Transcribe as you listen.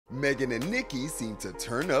Megan and Nicki seem to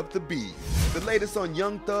turn up the beat. The latest on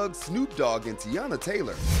Young Thug, Snoop Dogg, and Teyana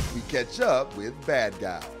Taylor. We catch up with Bad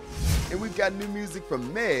Gal. And we've got new music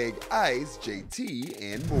from Meg, Ice, JT,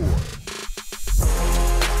 and more.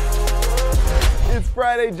 It's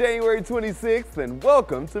Friday, January 26th, and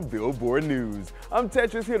welcome to Billboard News. I'm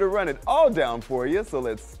Tetris, here to run it all down for you, so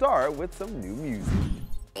let's start with some new music.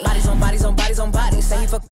 Bodies on bodies on bodies on bodies. Say he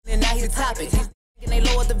fuck and now he's a topic. And they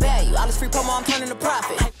lowered the value. All this free promo, I'm turning to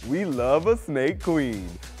profit. We love a snake queen.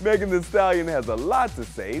 Megan Thee Stallion has a lot to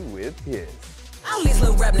say with his. All these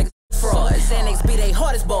little rap niggas frauds. Saying they be they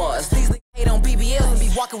hardest bars. These niggas hate on BBLs and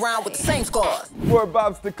be walking around with the same scars. More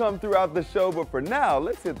bops to come throughout the show, but for now,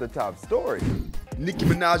 let's hit the top story. Nicki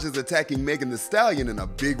Minaj is attacking Megan Thee Stallion in a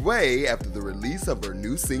big way after the release of her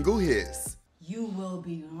new single, Hiss. You will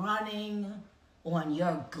be running on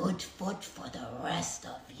your good foot for the rest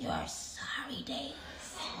of your sorry days.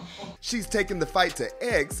 She's taken the fight to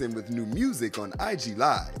X and with new music on IG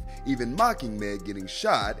Live, even mocking Meg getting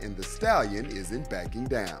shot, and the Stallion isn't backing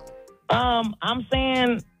down. I'm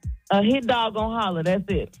saying a hit dog gon' holler, that's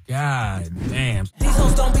it. God damn. These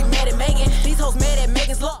hoes don't be mad at Megan, these hoes mad at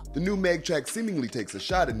Megan's law. The new Meg track seemingly takes a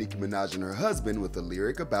shot at Nicki Minaj and her husband with a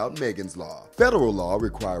lyric about Megan's Law, federal law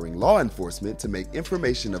requiring law enforcement to make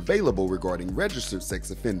information available regarding registered sex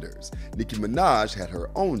offenders. Nicki Minaj had her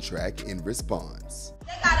own track in response.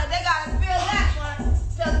 They gotta feel that one.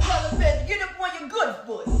 Tell the bitch, get up on your good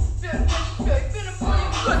foot. Get up on your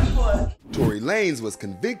good foot. Tory Lanez was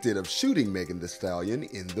convicted of shooting Megan Thee Stallion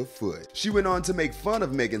in the foot. She went on to make fun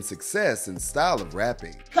of Megan's success and style of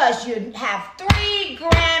rapping. Because you have 3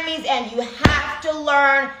 Grammys and you have to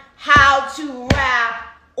learn how to rap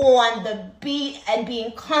on the beat and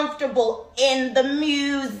being comfortable in the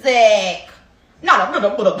music.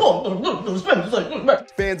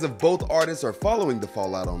 Fans of both artists are following the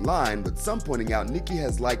fallout online, with some pointing out Nicki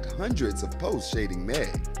has liked hundreds of posts shading Meg.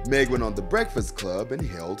 Meg went on The Breakfast Club and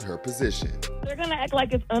held her position. They're gonna act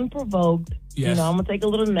like it's unprovoked. Yes. You know, I'm gonna take a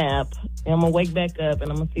little nap, and I'm gonna wake back up,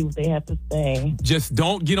 and I'm gonna see what they have to say. Just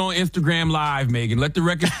don't get on Instagram Live, Megan. Let the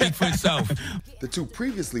record speak for itself. The two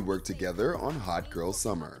previously worked together on Hot Girl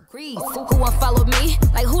Summer. Who won't follow me?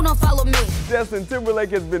 Like who don't follow me? Justin Timberlake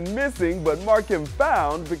has been missing, but mark him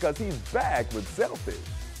found because he's back with Selfish.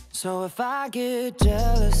 So if I get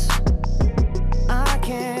jealous, I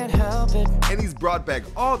can't help it. And he's brought back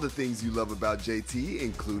all the things you love about JT,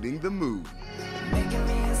 including the mood. Making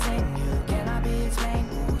me insane, you cannot be explained.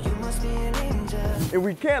 Ooh, you must be an angel. And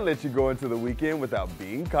we can't let you go into the weekend without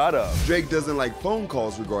being caught up. Drake doesn't like phone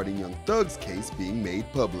calls regarding Young Thug's case being made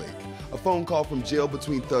public. A phone call from jail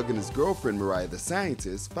between Thug and his girlfriend Mariah the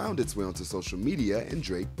Scientist found its way onto social media, and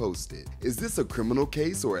Drake posted, "Is this a criminal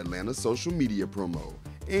case or Atlanta social media promo?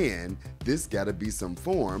 And this gotta be some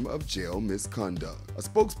form of jail misconduct." A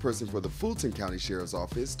spokesperson for the Fulton County Sheriff's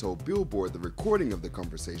Office told Billboard the recording of the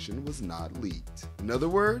conversation was not leaked. In other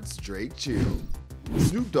words, Drake chilled.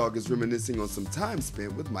 Snoop Dogg is reminiscing on some time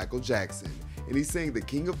spent with Michael Jackson, and he's saying the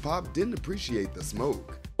king of pop didn't appreciate the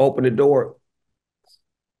smoke. Open the door.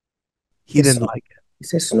 He didn't like it. He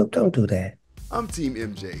said, Snoop, don't do that. I'm Team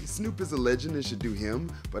MJ. Snoop is a legend and should do him,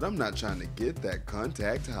 but I'm not trying to get that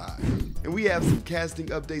contact high. And we have some casting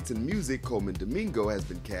updates in music. Coleman Domingo has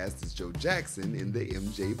been cast as Joe Jackson in the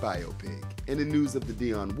MJ biopic. And in news of the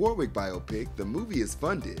Dionne Warwick biopic, the movie is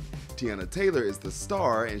funded. Teyana Taylor is the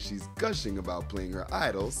star, and she's gushing about playing her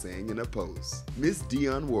idol, saying in a post, "Miss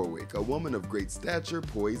Dionne Warwick, a woman of great stature,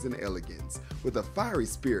 poise, and elegance, with a fiery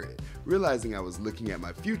spirit. Realizing I was looking at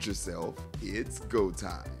my future self, it's go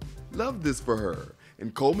time." Love this for her.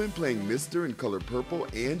 And Coleman playing Mr. in Color Purple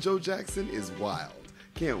and Joe Jackson is wild.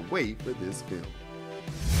 Can't wait for this film.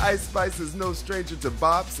 Ice Spice is no stranger to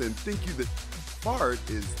bops, and Think You the Fart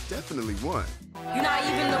is definitely one. You're not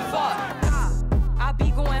even the fuck. I be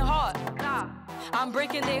going hard. I'm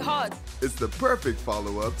breaking their hearts. It's the perfect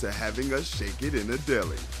follow-up to Having Us Shake It in a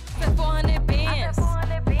Deli. 400 bands.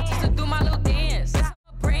 Just to do my little dance. It's a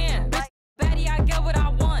brand. Bitch, baddie, I get what I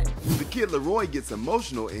want. The Kid Laroi gets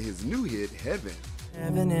emotional in his new hit, Heaven.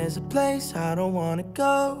 Heaven is a place I don't wanna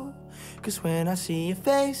go. Cause when I see your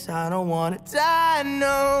face, I don't wanna die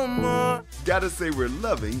no more. Gotta say we're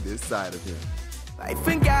loving this side of him. Life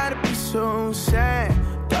ain't gotta be so sad.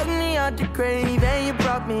 Dug me out the grave and you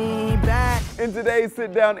brought me back. In today's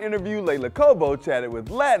sit-down interview, Layla Cobo chatted with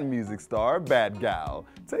Latin music star Bad Gal.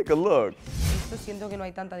 Take a look. Esto siento que no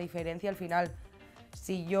hay tanta diferencia al final.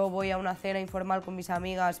 Si yo voy a una cena informal con mis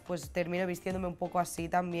amigas, pues termino vistiéndome un poco así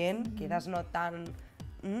también, quizás no tan...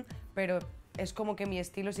 pero es como que mi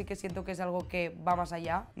estilo sí que siento que es algo que va más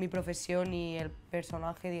allá, mi profesión y el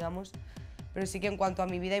personaje, digamos. Pero sí que en cuanto a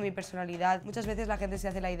mi vida y mi personalidad, muchas veces la gente se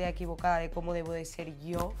hace la idea equivocada de cómo debo de ser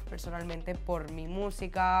yo personalmente por mi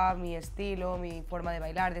música, mi estilo, mi forma de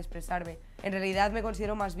bailar, de expresarme. En realidad me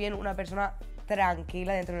considero más bien una persona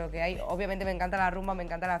tranquila dentro de lo que hay. Obviamente me encanta la rumba, me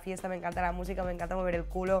encanta la fiesta, me encanta la música, me encanta mover el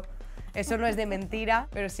culo. Eso no es de mentira,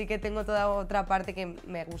 pero sí que tengo toda otra parte que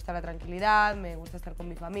me gusta la tranquilidad, me gusta estar con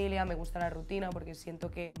mi familia, me gusta la rutina porque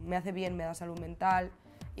siento que me hace bien, me da salud mental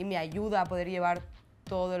y me ayuda a poder llevar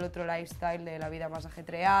todo el otro lifestyle de la vida más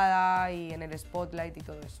ajetreada y en el spotlight y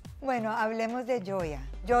todo eso. Bueno, hablemos de Joya.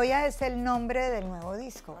 Joya es el nombre del nuevo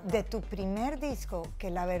disco, de tu primer disco, que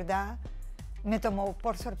la verdad me tomó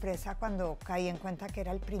por sorpresa cuando caí en cuenta que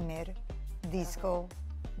era el primer disco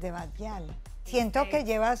de Bad Gyal. Siento que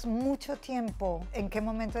llevas mucho tiempo. ¿En qué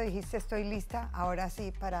momento dijiste estoy lista, ahora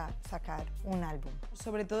sí, para sacar un álbum?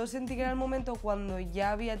 Sobre todo sentí que era el momento cuando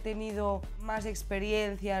ya había tenido más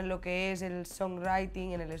experiencia en lo que es el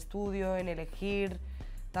songwriting, en el estudio, en elegir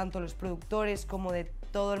tanto los productores como de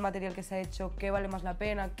todo el material que se ha hecho, qué vale más la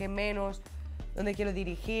pena, qué menos, dónde quiero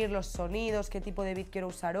dirigir, los sonidos, qué tipo de beat quiero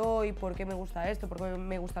usar hoy, por qué me gusta esto, por qué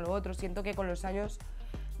me gusta lo otro. Siento que con los años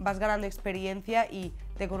vas ganando experiencia y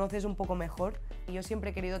te conoces un poco mejor. Y yo siempre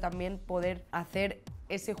he querido también poder hacer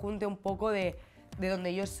ese junte un poco de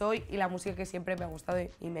donde yo soy y la música que siempre me ha gustado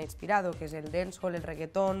y me ha inspirado, que es el dancehall, el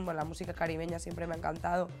reggaetón, bueno, la música caribeña siempre me ha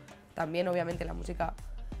encantado. También, obviamente, la música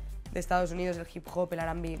de Estados Unidos, el hip hop, el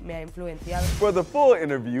R&B me ha influenciado. For the full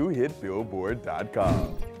interview, hit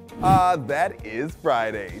Billboard.com. That is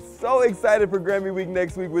Friday. So excited for Grammy Week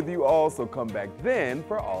next week with you all, so come back then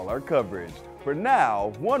for all our coverage. For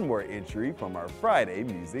now, one more entry from our Friday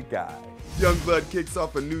music guide. Youngblood kicks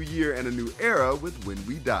off a new year and a new era with When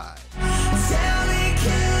We Die. Tell me,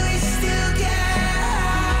 can we still get?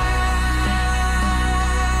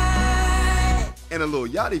 And a Lil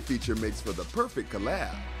Yachty feature makes for the perfect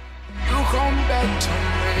collab. You come back to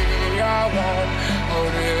me, I want